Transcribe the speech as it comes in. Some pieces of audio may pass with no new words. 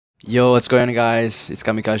Yo, what's going on, guys? It's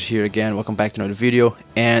Kamikaze here again. Welcome back to another video.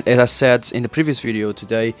 And as I said in the previous video,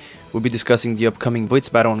 today we'll be discussing the upcoming Blitz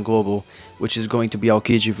battle on Global, which is going to be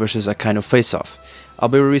Aokiji versus Akainu face-off. I'll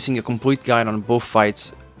be releasing a complete guide on both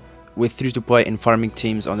fights with free-to-play and farming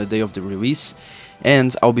teams on the day of the release,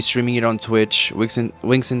 and I'll be streaming it on Twitch. Links in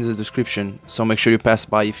the description, so make sure you pass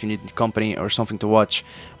by if you need company or something to watch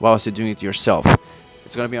whilst you're doing it yourself.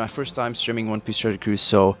 It's gonna be my first time streaming One Piece Strategy Cruise,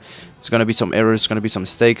 so it's gonna be some errors, gonna be some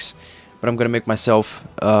mistakes, but I'm gonna make myself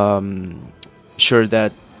sure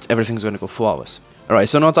that everything's gonna go flawless. Alright,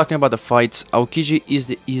 so now talking about the fights, Aokiji is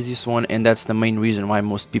the easiest one, and that's the main reason why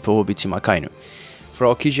most people will be Team Akainu. For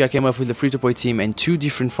Aokiji, I came up with a free-to-play team and two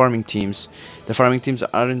different farming teams. The farming teams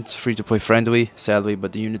aren't free-to-play friendly, sadly,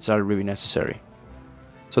 but the units are really necessary.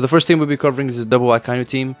 So the first team we'll be covering is the double Akainu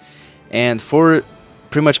team, and for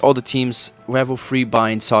pretty much all the teams, level 3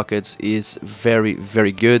 bind sockets is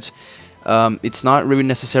very good. It's not really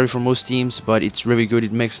necessary for most teams, but it's really good.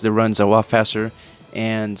 It makes the runs a lot faster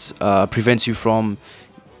and prevents you from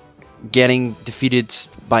getting defeated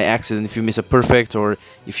by accident if you miss a perfect or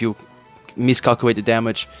if you miscalculate the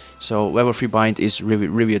damage. So level 3 bind is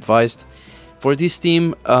really advised. For this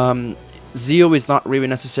team, Zio is not really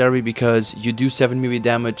necessary because you do 7 million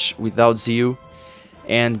damage without Zio.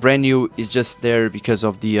 And brand new is just there because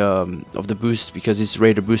of the boost, because it's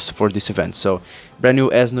rated boost for this event. So brand new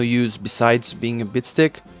has no use besides being a bit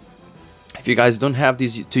stick. If you guys don't have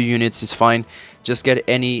these two units, it's fine. Just get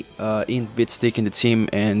any bit stick in the team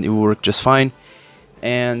and it will work just fine.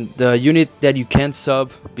 And the unit that you can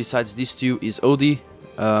sub besides these two is OD.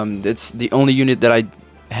 That's the only unit that I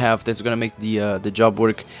have that's gonna make the job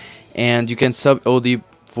work. And you can sub OD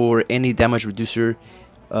for any damage reducer.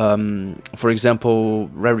 For example,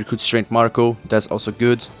 Rare Recruit Strength Marco, that's also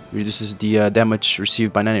good, reduces the damage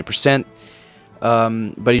received by 90%,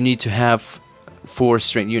 but you need to have 4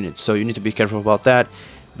 strength units, so you need to be careful about that.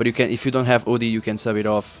 But you can, if you don't have OD, you can sub it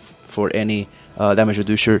off for any damage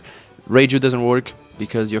reducer. Reiju doesn't work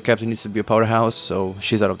because your captain needs to be a powerhouse, so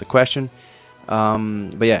she's out of the question.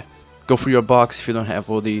 But yeah, go through your box. If you don't have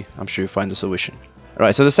OD, I'm sure you'll find the solution.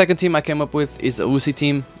 Alright, so the second team I came up with is a Lucy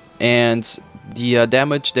team, and the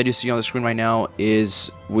damage that you see on the screen right now is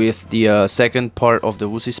with the second part of the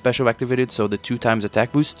Wuxi special activated, so the 2x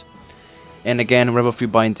attack boost. And again, level 3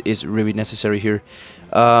 bind is really necessary here.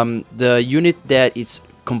 The unit that is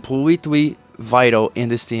completely vital in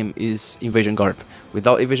this team is Invasion Garb.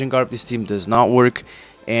 Without Invasion Garb, this team does not work,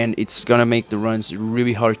 and it's gonna make the runs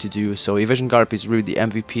really hard to do. So Invasion Garb is really the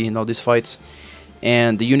MVP in all these fights.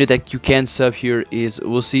 And the unit that you can sub here is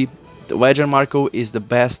Lucy. The Legend Marco is the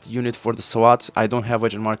best unit for the SWAT. I don't have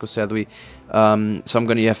Legend Marco, sadly, so I'm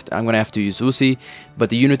gonna have to use Lucy. But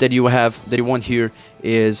the unit that you want here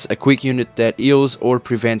is a quick unit that heals or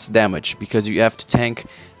prevents damage, because you have to tank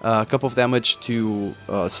a couple of damage to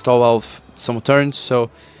stall out some turns. So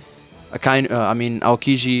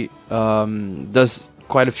Aokiji does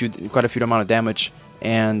quite a few amount of damage,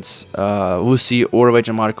 and Lucy or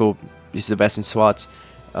Legend Marco is the best in SWAT.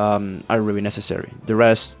 Are really necessary. The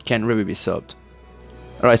rest can really be subbed.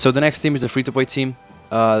 Alright, so the next team is the free-to-play team.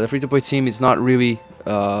 The free-to-play team is not really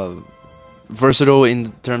versatile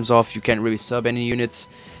in terms of you can't really sub any units.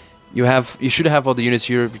 You should have all the units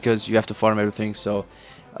here because you have to farm everything. So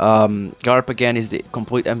Garp again is the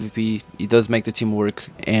complete MVP. He does make the team work,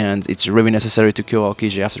 and it's really necessary to kill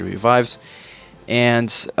Aokiji after he revives. And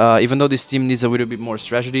even though this team needs a little bit more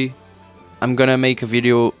strategy, I'm gonna make a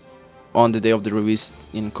video on the day of the release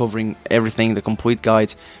in covering everything, the complete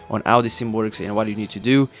guide on how this team works and what you need to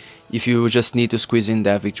do if you just need to squeeze in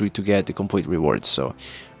that victory to get the complete rewards. So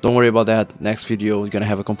don't worry about that. Next video we're gonna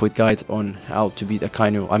have a complete guide on how to beat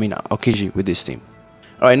Aokiji with this team.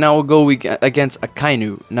 Alright, now we'll go against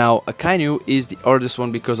Akainu. Now Akainu is the hardest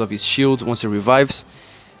one because of his shield once he revives.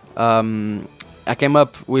 I came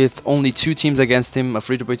up with only 2 teams against him, a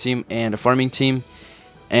free-to-play team and a farming team,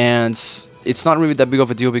 and it's not really that big of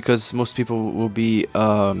a deal because most people will be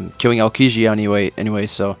killing Aokiji anyway.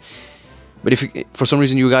 So, but if for some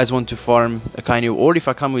reason you guys want to farm Akainu, or if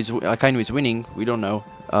Akainu is winning, we don't know.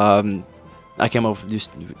 I came up with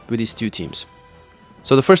these 2 teams.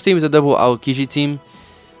 So the first team is a double Aokiji team,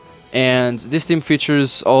 and this team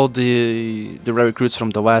features all the rare recruits from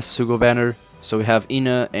the last Sugo banner. So we have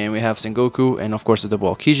Ina and we have Sengoku, and of course the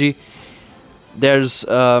double Aokiji. There's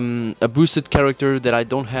a boosted character that I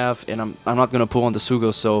don't have, and I'm not gonna pull on the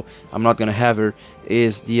Sugo, so I'm not gonna have her.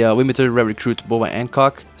 Is the limited rare recruit Boa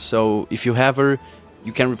Hancock. So if you have her,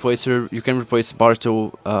 you can replace her. You can replace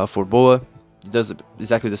Barto for Boa. It does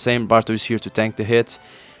exactly the same. Barto is here to tank the hits.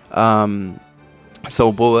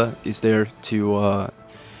 So Boa is there to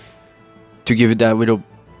give you that little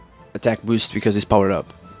attack boost because it's powered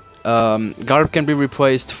up. Garp can be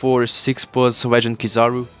replaced for 6+ Legend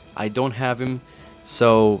Kizaru. I don't have him,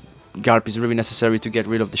 so Garp is really necessary to get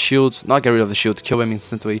rid of the shield. Not get rid of the shield, kill him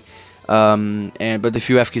instantly. But if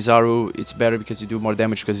you have Kizaru, it's better because you do more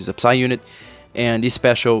damage because it's a Psy unit. And this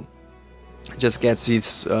special just gets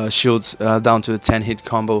its shields down to a 10-hit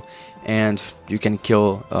combo, and you can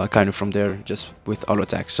kill kind of from there just with auto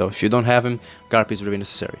attack. So if you don't have him, Garp is really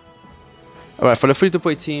necessary. Alright, for the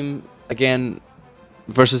free-to-play team, again,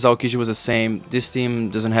 versus Aokiji was the same. This team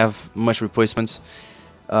doesn't have much replacements.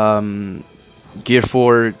 Gear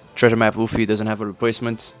 4 Treasure Map Luffy doesn't have a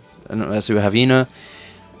replacement unless you have Ina.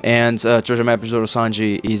 And Treasure Map Zoro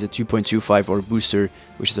Sanji is a 2.25 or booster,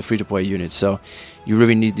 which is a free-to-play unit. So you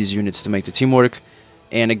really need these units to make the team work.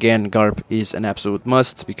 And again, Garp is an absolute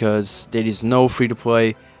must because there is no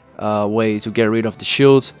free-to-play way to get rid of the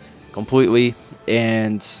shield completely.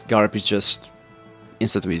 And Garp is just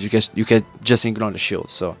instantly, you can just ignore the shield.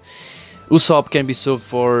 So Usopp can be subbed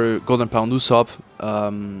for Golden Pound Usopp,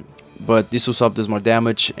 but this Usopp does more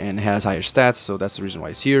damage and has higher stats, so that's the reason why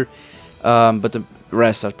it's here. But the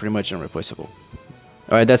rest are pretty much unreplaceable.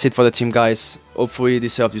 Alright, that's it for the team, guys. Hopefully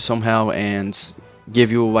this helped you somehow and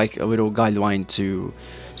give you like a little guideline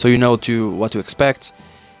so you know what to expect.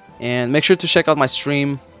 And make sure to check out my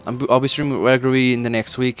stream. I'll be streaming regularly in the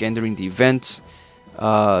next week and during the event.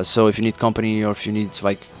 So if you need company or if you need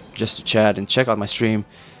like just to chat and check out my stream,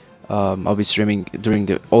 I'll be streaming during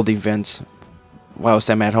all the events whilst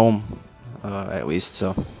I'm at home, at least.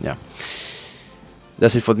 So yeah,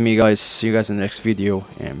 that's it for me, guys. See you guys in the next video,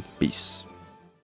 and peace.